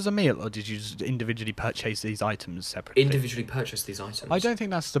was that as a meal, or did you just individually purchase these items separately? Individually purchased these items. I don't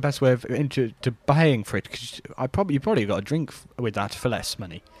think that's the best way of to paying for it, because you probably got a drink with that for less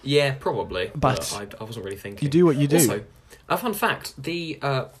money. Yeah, probably. But I wasn't really thinking. You do what you do. Also, a fun fact: the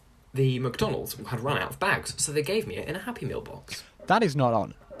McDonald's had run out of bags, so they gave me it in a Happy Meal box. That is not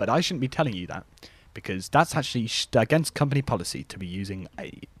on, but I shouldn't be telling you that, because that's actually against company policy to be using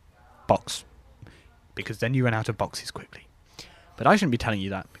a box, because then you run out of boxes quickly. But I shouldn't be telling you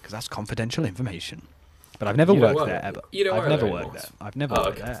that, because that's confidential information. But I've never worked there, ever. I've never worked there. I've never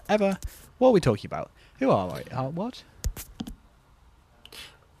worked there, ever. What are we talking about? Who are we? What?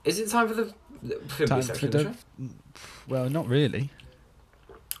 Is it time for the film section of the show? Well, not really.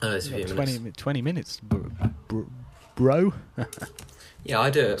 It's a few minutes. 20 minutes, bro. Yeah,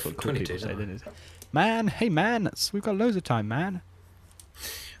 I do it That's for what 22. say, didn't it? Man, hey man, we've got loads of time, man.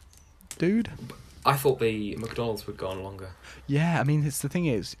 Dude. I thought the McDonald's would go on longer. Yeah, I mean, the thing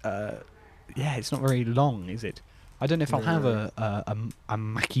is, it's not very long, is it? I don't know if I'll have a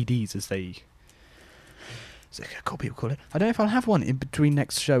Mackie D's, as they So cool people call it. I don't know if I'll have one in between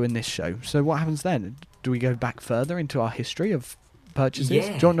next show and this show. So what happens then? Do we go back further into our history of purchases?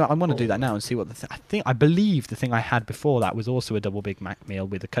 Yeah. Do you want I want to do that now and see what I believe the thing I had before that was also a double Big Mac meal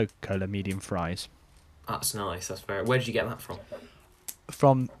with a Coca-Cola medium fries That's nice. That's very. Where did you get that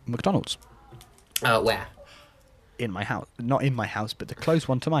from McDonald's Where? in my house. Not in my house, but the close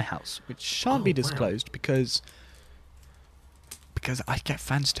one to my house, which shan't be Oh, wow. disclosed because I get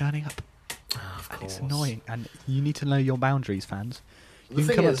fans turning up. Of And course. it's annoying, and you need to know your boundaries, fans. The You can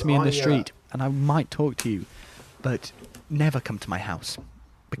thing come up is, to me in the I, street, and I might talk to you, but never come to my house,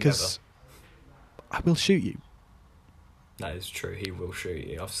 because I will shoot you. That is true. He will shoot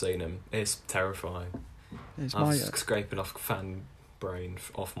you. I've seen him. It's terrifying. It's I'm my scraping off fan brain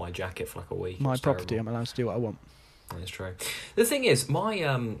off my jacket for like a week. my It's property. terrible. I'm allowed to do what I want. That's true. The thing is, my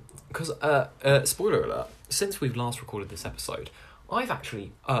because spoiler alert. Since we've last recorded this episode, I've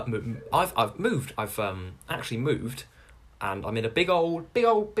actually I've moved. I've actually moved, and I'm in a big old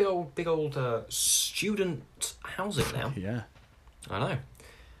student housing now. Yeah. I know.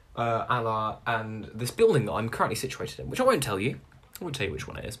 And this building that I'm currently situated in, which I won't tell you. I won't tell you which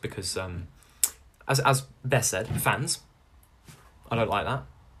one it is because as Beth said, fans. I don't like that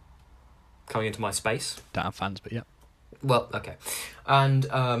coming into my space. Don't have fans, but yeah. Well, okay. And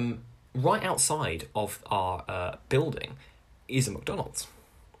right outside of our building is a McDonald's.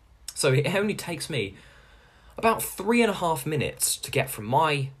 So it only takes me about 3.5 minutes to get from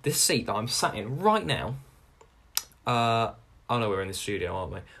this seat that I'm sat in right now. Oh no, we're in the studio,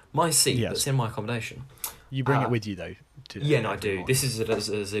 aren't we? My seat Yes. that's in my accommodation. You bring it with you though. Yeah, no, I do. This is a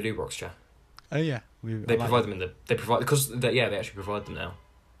Zilubrox chair. Oh yeah. They provide them because they actually provide them now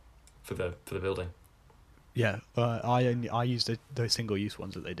for the building. Yeah. I use the single use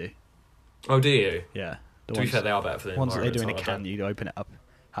ones that they do. Oh, do you? Yeah. The To be fair, they are better for the ones that they environment. do in a so I can. don't- You open it up,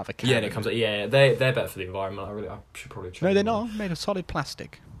 have a can. Yeah, and it comes. Yeah, they're better for the environment. I should probably. Check No, they're them. not made of solid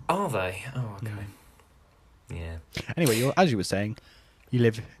plastic. Are they? Oh, okay. Yeah. Anyway, as you were saying, you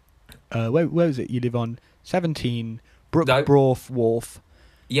live. Where was it? You live on 17 No. Brookbrough Wharf,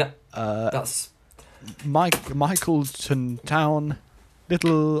 Yep. That's Michaelton Town,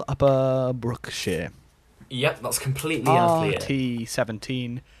 Little Upper Brookshire. That's completely unclear.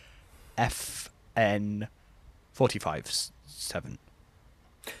 RT17 FN 45-7.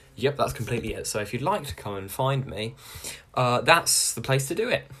 Yep, that's completely it. So if you'd like to come and find me, that's the place to do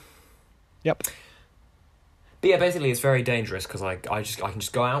it. Yep. But yeah, basically it's very dangerous because I can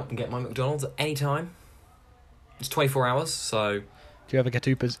just go out and get my McDonald's at any time. It's 24 hours, so Do you ever get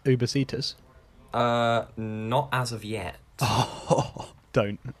Uber Seaters? not as of yet. Oh,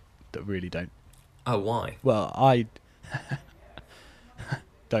 don't. Really don't. Oh, why? Well, I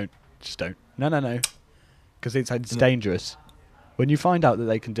don't. Just don't. No. Because it's dangerous. When you find out that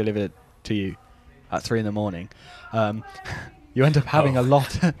they can deliver it to you at 3 a.m, you end up having a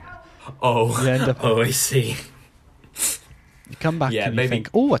lot. Oh, You end up- I see. You come back Yeah, and you maybe- think,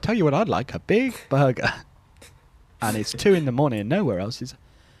 oh, I tell you what I'd like, a big burger. And it's 2 a.m. and nowhere else is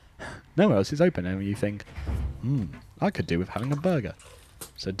open. And you think, I could do with having a burger.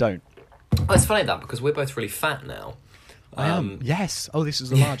 So don't. Oh, it's funny that because we're both really fat now. I am. Yes. Oh, this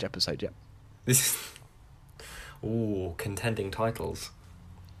is a large episode, yeah. This is contending titles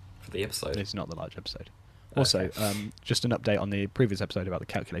for the episode. It's not the large episode. Also, just an update on the previous episode about the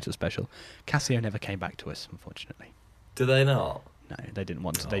calculator special. Casio never came back to us, unfortunately. Do they not? No, they didn't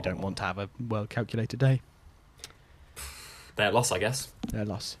want to. They don't want to have a World Calculator Day. Their loss, I guess. Their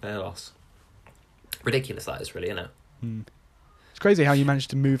loss. Their loss. Ridiculous that is, really, isn't it? It's crazy how you managed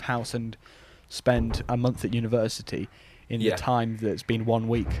to move house and spend a month at university in Yeah. the time that's been 1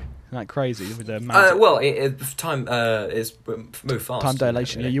 week. Isn't that crazy? With the Well, time is move fast. time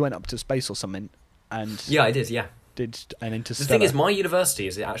dilation. Really. You went up to space or something and Yeah, I did. Yeah. did an The Interstellar. thing is, my university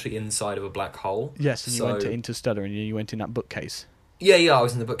is actually inside of a black hole. Yes, and you went so- to Interstellar and you went in that bookcase. Yeah, I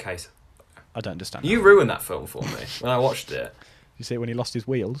was in the bookcase. I don't understand. You ruined that film for me when I watched it. You see it when he lost his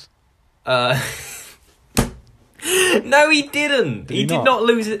wheels? No, he didn't. Did he he did not? not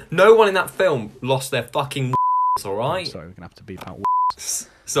lose it. No one in that film lost their fucking all right? Sorry, we're going to have to beep out.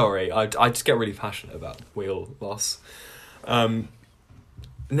 Sorry, I just get really passionate about wheel loss. And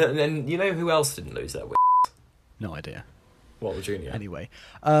you know who else didn't lose their wheel? No idea. Walter Jr. Anyway,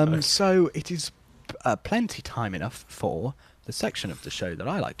 Okay. so it is plenty time enough for the section of the show that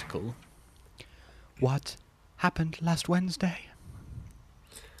I like to call What Happened Last Wednesday?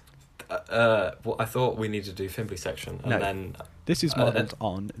 Well, I thought we needed to do Fimbly section, and No. then This is modelled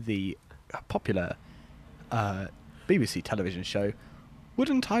on the popular BBC television show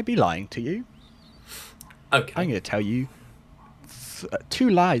Wouldn't I Be Lying to You? okay. I'm going to tell you 2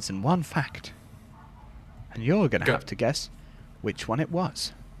 lies and 1 fact. And you're going to Go. have to guess which one it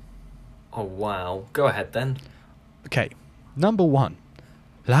was. Oh, wow. Go ahead, then. Okay, number 1.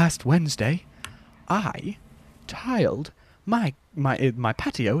 Last Wednesday, I tiled my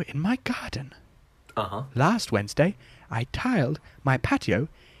patio in my garden. Uh-huh. Last Wednesday, I tiled my patio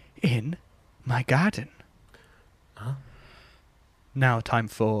in my garden. Uh-huh. Now, time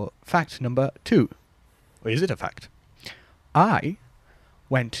for fact number 2. Or is it a fact? I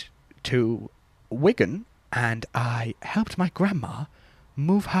went to Wigan and I helped my grandma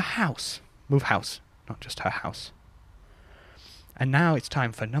move her house. Move house, not just her house. And now it's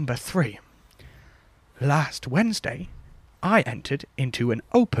time for number 3. Last Wednesday, I entered into an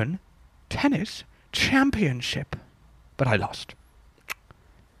open tennis championship, but I lost.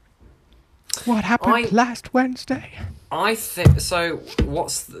 What happened last Wednesday? I think... So,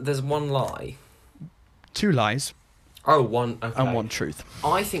 there's one lie. 2 lies Oh, one... Okay. and 1 truth.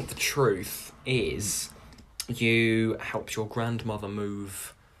 I think the truth is you helped your grandmother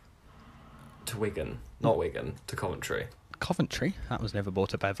move to Wigan. Not Wigan, to Coventry. Coventry, that was never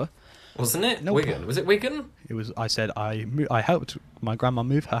brought up ever. Wasn't it? Nope. Wigan. Was it Wigan? It was. I said I helped my grandma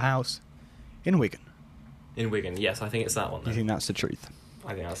move her house in Wigan. In Wigan, yes, I think it's that one Do you then. think that's the truth?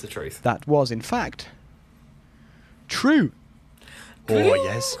 I think that's the truth. That was, in fact, true. Oh,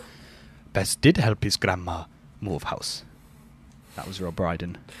 yes. Bess did help his grandma move house. That was Rob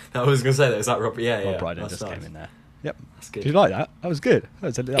Brydon. I was going to say that. Is that Rob? Yeah, Rob yeah. Brydon That's just nice. came in there. Yep. That's good. Did you like that? That was good. That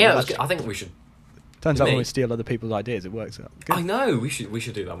was Yeah, that's good. I think we should... Turns out when me. we steal other people's ideas, it works out. Good. I know. We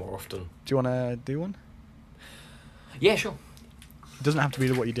should do that more often. Do you want to do one? Yeah, sure. It doesn't have to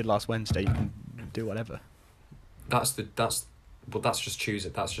be what you did last Wednesday. You can do whatever. That's just choose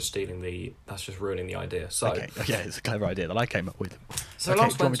it. That's just stealing the... That's just ruining the idea. So, Okay. Yeah, it's a clever idea that I came up with. so Okay,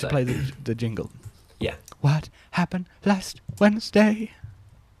 last do you want me to Wednesday... play the jingle? Yeah, What happened last Wednesday?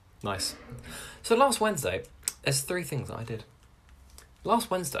 nice. So last Wednesday, there's 3 things that I did. Last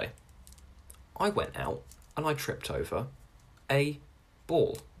Wednesday, I went out and I tripped over a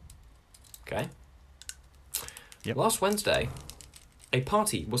ball. Okay? Yep. Last Wednesday, a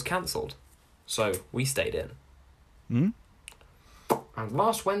party was cancelled, so we stayed in. Hmm? And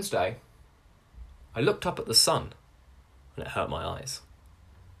last Wednesday, I looked up at the sun and it hurt my eyes.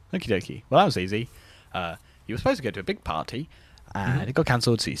 Okie dokie. Well, that was easy. You were supposed to go to a big party, and it got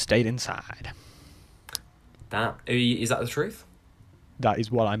cancelled, so you stayed inside. Is that the truth? That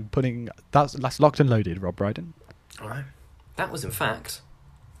is what I'm putting... That's locked and loaded, Rob Brydon. Alright. That was, in fact,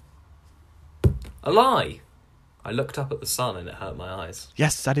 a lie. I looked up at the sun and it hurt my eyes.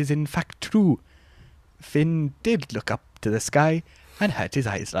 Yes, that is in fact true. Finn did look up to the sky and hurt his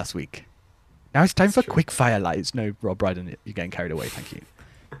eyes last week. Now it's time That's for true. quick fire lies. No, Rob Brydon, you're getting carried away, thank you.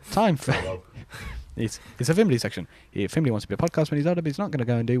 Time for... It's a Fimbly section. If Fimbly wants to be a podcast when he's older, but he's not going to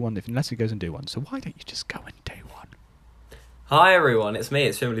go and do one unless he goes and do one. So why don't you just go and do one? Hi everyone, it's me,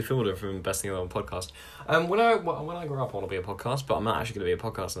 it's Finley Fielder from Best Thing on Podcast. When I grow up, I want to be a podcast, but I'm not actually going to be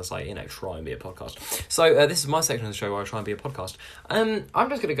a podcast unless I, try and be a podcast. So this is my section of the show where I try and be a podcast. I'm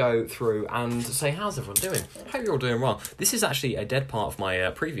just going to go through and say, how's everyone doing? Hope you're all doing well. This is actually a dead part of my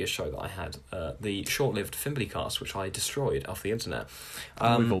previous show that I had, the short-lived Fimbly cast, which I destroyed off the internet.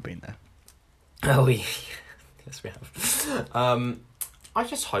 We've all been there. Oh, yes, we have. I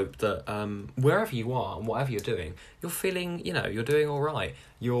just hope that wherever you are and whatever you're doing, you're feeling, you're doing all right.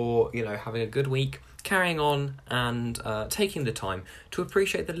 You're, having a good week, carrying on and taking the time to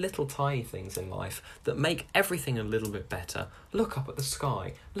appreciate the little tiny things in life that make everything a little bit better. Look up at the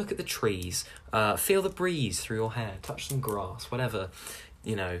sky, look at the trees, feel the breeze through your hair, touch some grass, whatever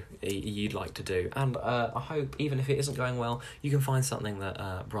you'd like to do. And I hope, even if it isn't going well, you can find something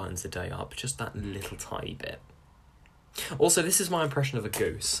that brightens the day up, just that little tiny bit. Also, this is my impression of a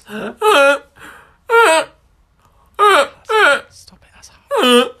goose. Stop it, that's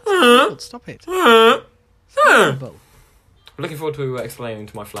hard. Stop it. It's horrible. I'm looking forward to explaining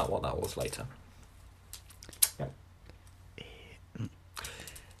to my flat what that was later. Hang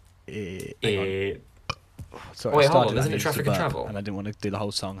on. Sorry, Wait, I hold started on, that isn't it and Traffic used to and burp, Travel? And I didn't want to do the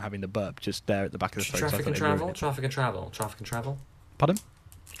whole song having the burp just there at the back of the throat. so I Traffic thought and it ruined travel, it. traffic and travel, traffic and travel, Pardon?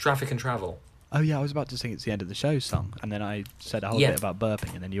 traffic and travel. Oh yeah, I was about to sing It's the End of the Show song, and then I said a whole Yeah. bit about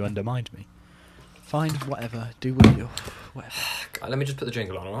burping, and then you undermined me. Fine, whatever. Do with you. Whatever. Let me just put the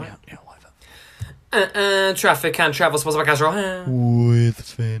jingle on, alright? Yeah, whatever. Traffic and travel, sponsored by Casserole. With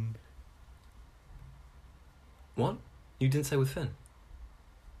Finn. What? You didn't say with Finn?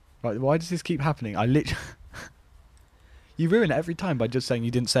 Right, why does this keep happening? I literally... You ruin it every time by just saying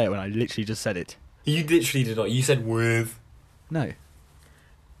you didn't say it when I literally just said it. You literally did not. You said with. No.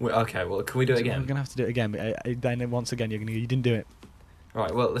 Okay, well, can we do it So again? We're going to have to do it again, but then once again you didn't do it.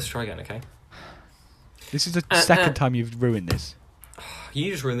 Alright, well, let's try again, okay? This is the second time you've ruined this.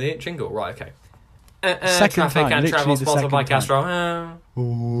 You just ruined the jingle. Right, okay. Second traffic time, and literally travel the sponsored by second Castro.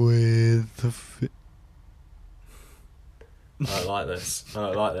 With the I like this.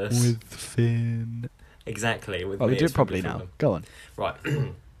 with Finn. Exactly. With Oh, me, we do it's it properly from now. them. Go on. Right.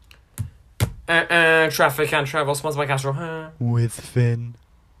 Traffic and travel sponsored by Castro. With Finn.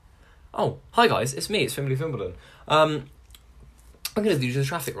 Oh, hi guys, it's me, it's Fimbley Fimbledon. I'm going to do the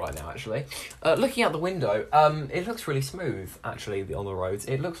traffic right now, actually. Looking out the window, it looks really smooth, actually, on the roads.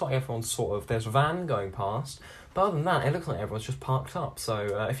 It looks like everyone's there's a van going past, but other than that, it looks like everyone's just parked up.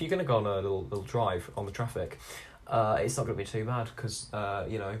 So if you're going to go on a little drive on the traffic, it's not going to be too bad, because,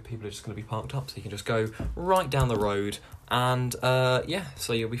 people are just going to be parked up, so you can just go right down the road, and,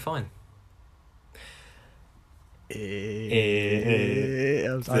 so you'll be fine. I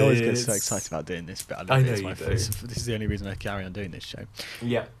always get so excited about doing this, but I I know know it's you my do. first. This is the only reason I carry on doing this show.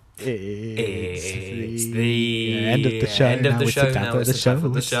 Yeah. It's the end of the show. End of Now the it's show. the Now it's the top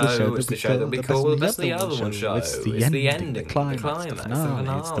of the show. It's the show that we call the best of the other one show. It's the ending, the climax, the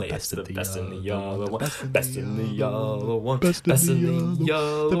finale. It's the best of the other one. Best in the other one. Best Best in in the the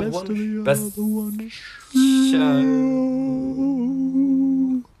other other best of one. the Best other one show.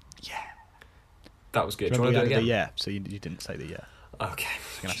 Yeah. That was good. Do you Remember want to do it we added the again? yeah, so you didn't say the yeah. Okay.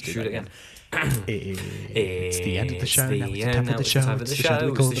 We're gonna have to do Shoot that it again. It's the end of the show. Now it's the top of the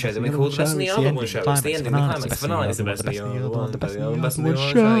show. It's the show that we call the best in the other one show. It's the ending, the climax, the finale. It's the best in the other one. Best in the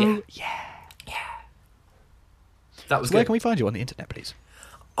other show. Yeah. That was So where good. can we find you on the internet, please?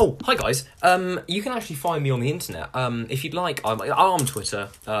 Oh, hi guys. You can actually find me on the internet. If you'd like, I'm on Twitter.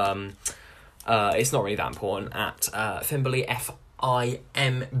 It's not really that important. At Fimbley, Fimbley.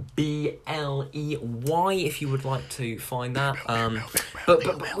 If you would like to find that. But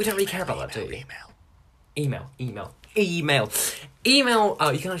we don't really care about that, do we? Email. You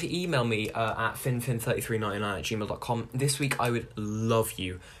can actually email me at finfin3399@gmail.com. This week I would love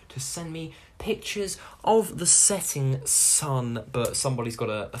you to send me pictures of the setting sun, but somebody's got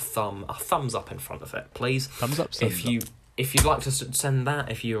a thumbs up in front of it, please. Thumbs up. If you'd like to send that,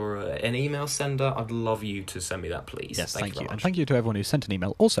 if you're an email sender, I'd love you to send me that, please. Yes, thank you. very And much. thank you to everyone who sent an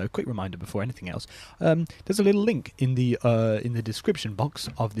email. Also, quick reminder before anything else, there's a little link in the description box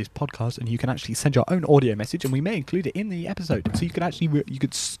of this podcast, and you can actually send your own audio message, and we may include it in the episode. So you could actually you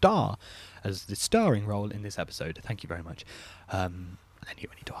could star as the starring role in this episode. Thank you very much. And then you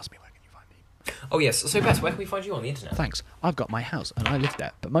need to ask me, where can you find me? Oh yes, so Beth, where can we find you on the internet? Thanks. I've got my house and I live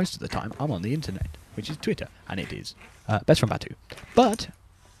there, but most of the time I'm on the internet, which is Twitter, and it is Best from Batu. But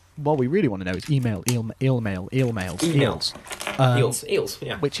what we really want to know is emails, Eels,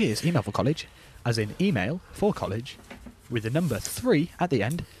 yeah. which is email for college, as in email for college, with the number 3 at the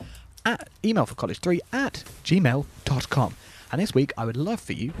end, at emailforcollege3@gmail.com. And this week I would love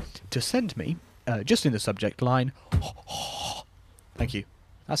for you to send me, just in the subject line, thank you.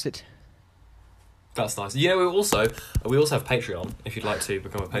 That's it. That's nice. Yeah, we also have Patreon. If you'd like to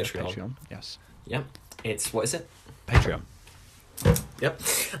become a Patreon. Yes. Yep. It's what is it? Patreon. Yep.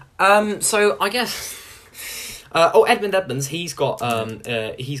 So I guess. Edmund Edmonds. He's got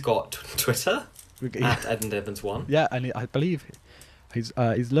Twitter at Edmund Edmonds 1. Yeah, and I believe he's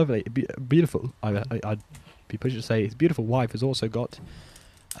lovely, beautiful. I'd be pushed to say his beautiful wife has also got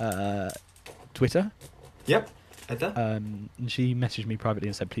Twitter. Yep. Edda. And she messaged me privately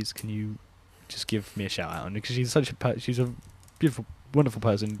and said, "Please, can you just give me a shout out?" And because she's she's a beautiful, wonderful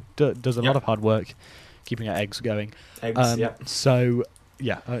person, does a lot of hard work keeping her eggs going. Eggs. Yeah. So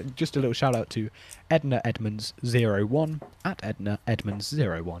yeah, just a little shout out to Edna Edmonds 01 at Edna Edmonds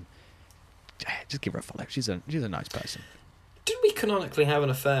 01. Just give her a follow. She's a nice person. Did we canonically have an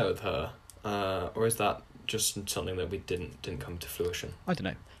affair with her, or is that just something that we didn't come to fruition? I don't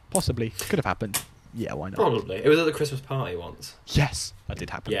know. Possibly could have happened. Yeah, why not? Probably. It was at the Christmas party once. Yes, that did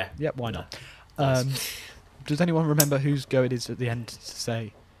happen. Yeah. Yeah, why not? Nice. Does anyone remember whose go it is at the end to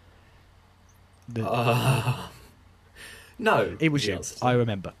say? No. It was you. Yes. I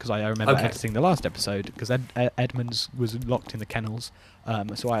remember, because I remember Okay. editing the last episode, because Edmonds was locked in the kennels,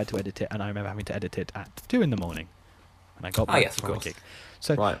 so I had to edit it, and I remember having to edit it at 2 a.m, and I got back yes, of from a course. gig.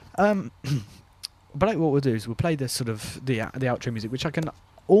 So, Right. but what we'll do is we'll play the sort of the outro music, which I can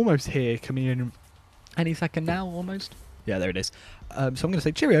almost hear coming in any second now, almost. Yeah, there it is. So I'm going to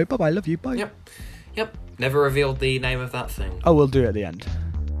say cheerio, bye bye, love you, bye. Yep. Never revealed the name of that thing. Oh, we'll do it at the end.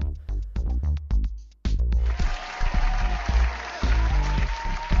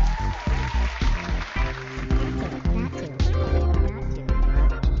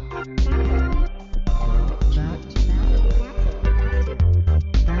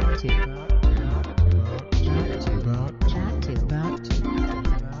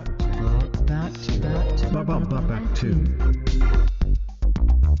 Back to Batu.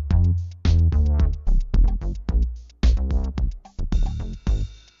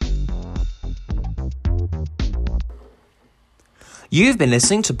 You've been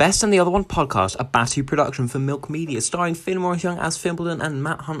listening to Best and the Other One podcast, a Batu production for Milk Media, starring Finn Morris Young as Fimbledon and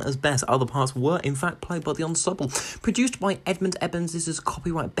Matt Hunt as Bess. Other parts were, in fact, played by the ensemble. Produced by Edmund Evans, this is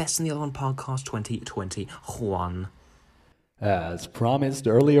copyright Best and the Other One podcast 2021. As promised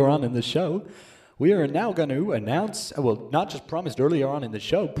earlier on in the show, we are now going to announce, well, not just promised earlier on in the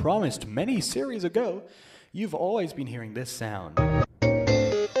show, promised many series ago, you've always been hearing this sound.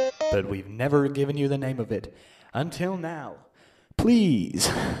 But we've never given you the name of it until now. Please,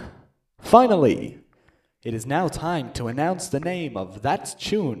 finally, it is now time to announce the name of that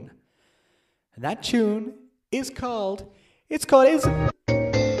tune. And that tune is called,